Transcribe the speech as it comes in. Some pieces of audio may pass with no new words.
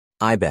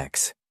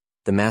Ibex,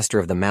 the Master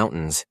of the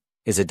Mountains,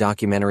 is a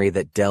documentary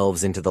that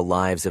delves into the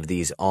lives of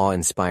these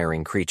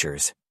awe-inspiring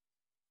creatures.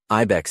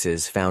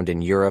 Ibexes, found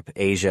in Europe,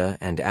 Asia,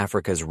 and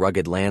Africa's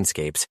rugged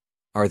landscapes,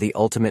 are the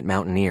ultimate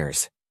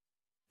mountaineers.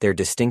 Their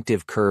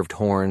distinctive curved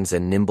horns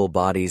and nimble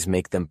bodies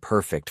make them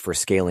perfect for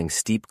scaling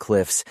steep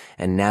cliffs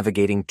and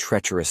navigating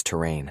treacherous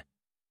terrain.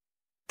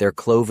 Their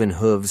cloven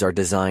hooves are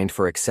designed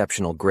for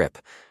exceptional grip,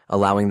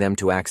 allowing them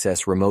to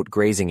access remote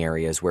grazing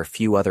areas where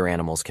few other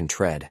animals can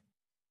tread.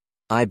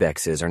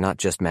 Ibexes are not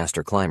just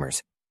master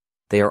climbers.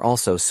 They are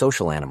also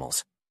social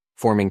animals,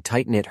 forming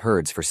tight-knit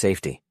herds for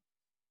safety.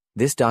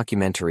 This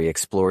documentary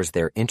explores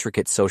their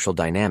intricate social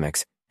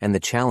dynamics and the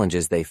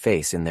challenges they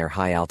face in their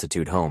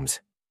high-altitude homes.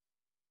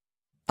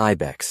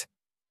 Ibex,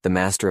 the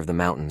Master of the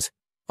Mountains,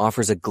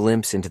 offers a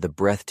glimpse into the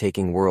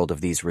breathtaking world of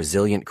these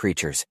resilient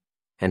creatures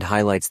and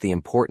highlights the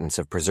importance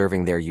of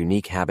preserving their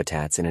unique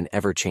habitats in an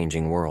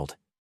ever-changing world.